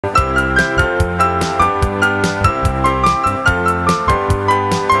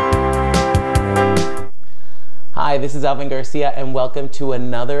this is Alvin Garcia and welcome to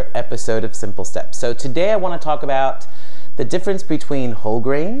another episode of Simple Steps. So today I want to talk about the difference between whole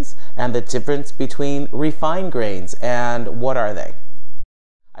grains and the difference between refined grains, and what are they?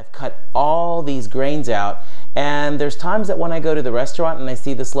 I've cut all these grains out, and there's times that when I go to the restaurant and I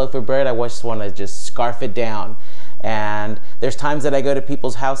see this loaf of bread, I just want to scarf it down. And there's times that I go to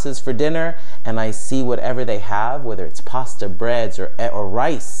people's houses for dinner and I see whatever they have, whether it's pasta, breads, or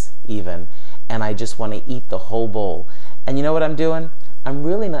rice even, and I just want to eat the whole bowl. And you know what I'm doing? I'm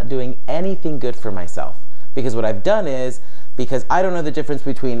really not doing anything good for myself, because what I've done is, because I don't know the difference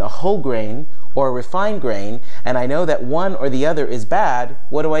between a whole grain or a refined grain, and I know that one or the other is bad,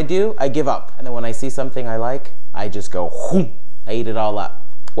 what do? I give up. And then when I see something I like, I just go, whoom, I eat it all up.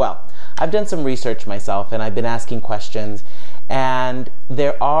 Well, I've done some research myself and I've been asking questions, and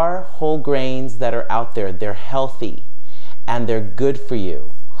there are whole grains that are out there. They're healthy and they're good for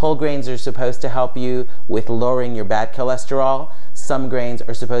you. Whole grains are supposed to help you with lowering your bad cholesterol. Some grains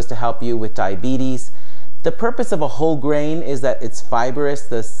are supposed to help you with diabetes. The purpose of a whole grain is that it's fibrous.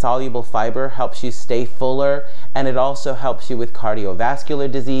 The soluble fiber helps you stay fuller, and it also helps you with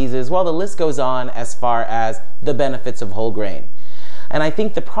cardiovascular diseases. Well, the list goes on as far as the benefits of whole grain. And I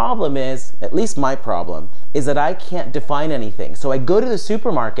think the problem is, at least my problem, is that I can't define anything. So I go to the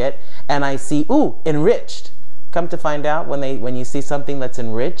supermarket and I see, ooh, enriched. Come to find out, when you see something that's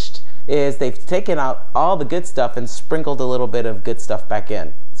enriched, is they've taken out all the good stuff and sprinkled a little bit of good stuff back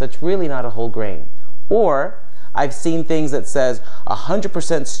in. So it's really not a whole grain. Or I've seen things that says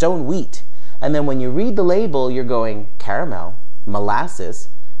 100% stone wheat. And then when you read the label, you're going, caramel, molasses.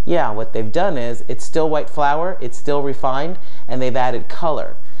 Yeah, what they've done is it's still white flour, it's still refined, and they've added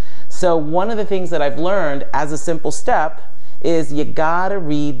color. So one of the things that I've learned as a simple step is you gotta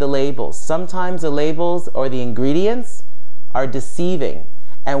read the labels. Sometimes the labels or the ingredients are deceiving,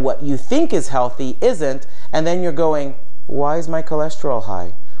 and what you think is healthy isn't, and then you're going, why is my cholesterol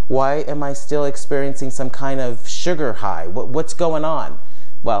high? Why am I still experiencing some kind of sugar high? What's going on?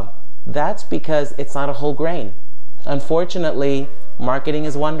 Well, that's because it's not a whole grain. Unfortunately, marketing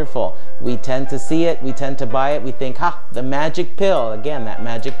is wonderful. We tend to see it, we tend to buy it, we think, the magic pill. Again, that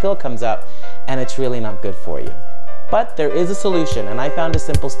magic pill comes up, and it's really not good for you. But there is a solution, and I found a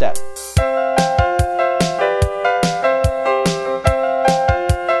simple step.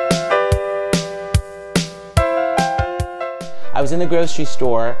 I was in the grocery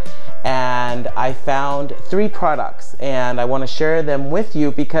store and I found 3 products, and I want to share them with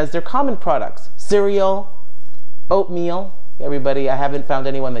you because they're common products. Cereal, oatmeal. Everybody, I haven't found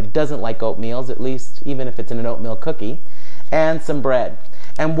anyone that doesn't like oatmeals, at least even if it's in an oatmeal cookie, and some bread.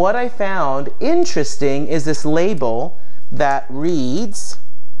 And what I found interesting is this label that reads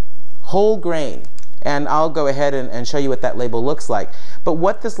whole grain. And I'll go ahead and show you what that label looks like. But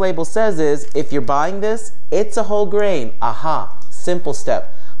what this label says is, if you're buying this, it's a whole grain. Aha, simple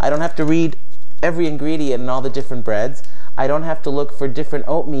step. I don't have to read every ingredient in all the different breads. I don't have to look for different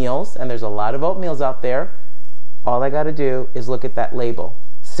oatmeals, and there's a lot of oatmeals out there. All I gotta do is look at that label.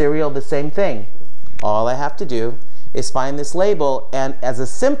 Cereal, the same thing. All I have to do is find this label, and as a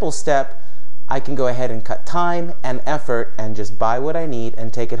simple step, I can go ahead and cut time and effort and just buy what I need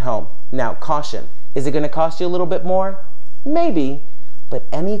and take it home. Now, caution. Is it going to cost you a little bit more? Maybe, but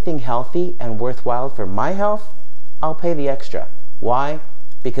anything healthy and worthwhile for my health, I'll pay the extra. Why?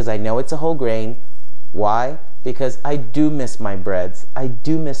 Because I know it's a whole grain. Why? Because I do miss my breads. I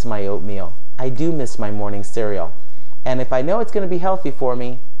do miss my oatmeal. I do miss my morning cereal. And if I know it's going to be healthy for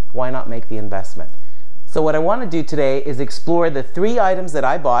me, why not make the investment? So what I want to do today is explore the 3 items that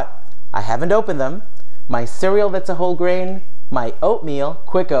I bought. I haven't opened them. My cereal that's a whole grain, my oatmeal,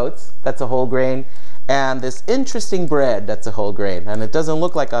 quick oats, that's a whole grain, and this interesting bread that's a whole grain. And it doesn't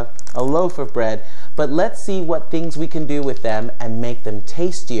look like a loaf of bread, but let's see what things we can do with them and make them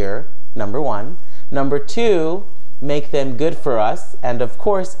tastier, number 1. Number 2, make them good for us, and of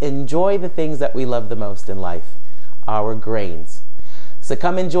course, enjoy the things that we love the most in life, our grains. So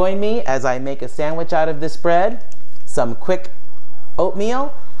come and join me as I make a sandwich out of this bread, some quick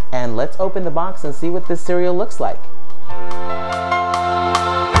oatmeal, and let's open the box and see what this cereal looks like.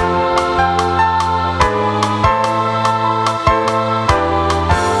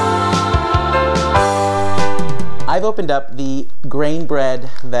 I've opened up the grain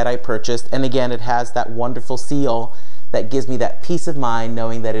bread that I purchased, and again, it has that wonderful seal that gives me that peace of mind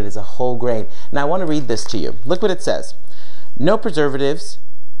knowing that it is a whole grain. Now I want to read this to you. Look what it says. No preservatives,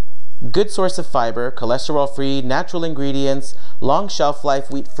 good source of fiber, cholesterol-free, natural ingredients, long shelf life,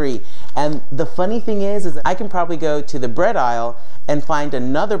 wheat-free. And the funny thing is I can probably go to the bread aisle and find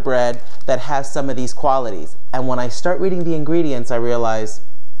another bread that has some of these qualities. And when I start reading the ingredients, I realize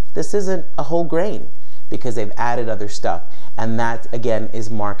this isn't a whole grain. because they've added other stuff. And that, again,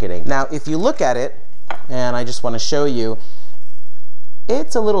 is marketing. Now, if you look at it, and I just want to show you,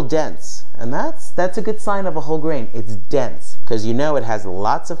 it's a little dense. And that's a good sign of a whole grain. It's dense, because you know it has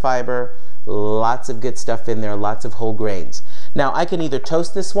lots of fiber, lots of good stuff in there, lots of whole grains. Now, I can either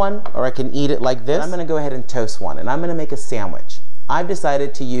toast this one, or I can eat it like this. I'm going to go ahead and toast one, and I'm going to make a sandwich. I've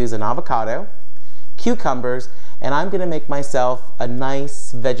decided to use an avocado, cucumbers, and I'm going to make myself a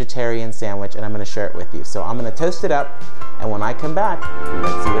nice vegetarian sandwich, and I'm going to share it with you. So I'm going to toast it up, and when I come back,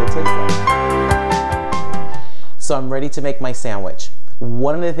 let's see what it tastes like. So I'm ready to make my sandwich.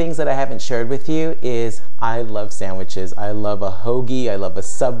 One of the things that I haven't shared with you is I love sandwiches. I love a hoagie, I love a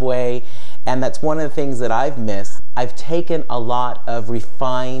Subway, and that's one of the things that I've missed. I've taken a lot of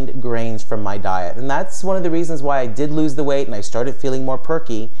refined grains from my diet, and that's one of the reasons why I did lose the weight and I started feeling more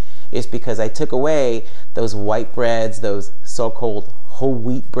perky, is because I took away those white breads, those so-called whole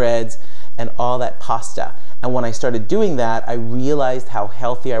wheat breads, and all that pasta. And when I started doing that, I realized how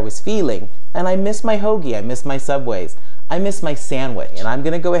healthy I was feeling, and I miss my hoagie, I miss my Subways, I miss my sandwich. And I'm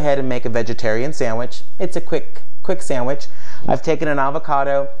gonna go ahead and make a vegetarian sandwich. It's a quick sandwich. I've taken an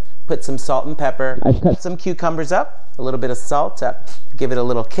avocado, put some salt and pepper, I've cut some cucumbers up, a little bit of salt up, give it a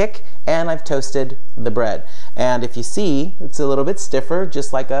little kick, and I've toasted the bread. And if you see, it's a little bit stiffer,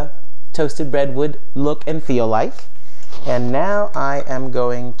 just like a toasted bread would look and feel like. And now I am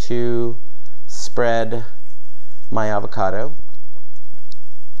going to spread my avocado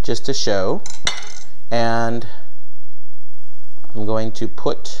just to show, and I'm going to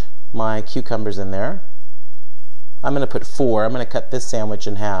put my cucumbers in there. I'm going to put 4. I'm going to cut this sandwich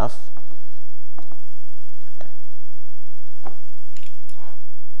in half.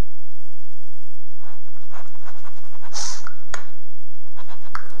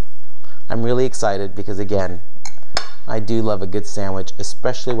 I'm really excited because, again, I do love a good sandwich,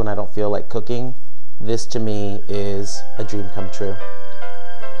 especially when I don't feel like cooking. This to me is a dream come true.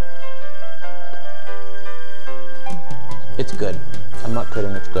 It's good. I'm not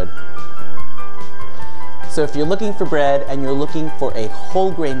kidding, it's good. So if you're looking for bread and you're looking for a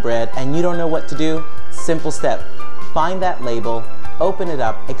whole grain bread and you don't know what to do, simple step. Find that label, open it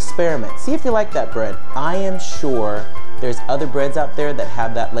up, experiment. See if you like that bread. I am sure there's other breads out there that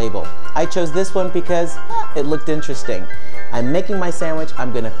have that label. I chose this one because it looked interesting. I'm making my sandwich,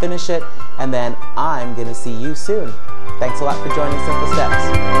 I'm gonna finish it, and then I'm gonna see you soon. Thanks a lot for joining Simple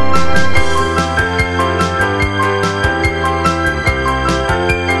Steps.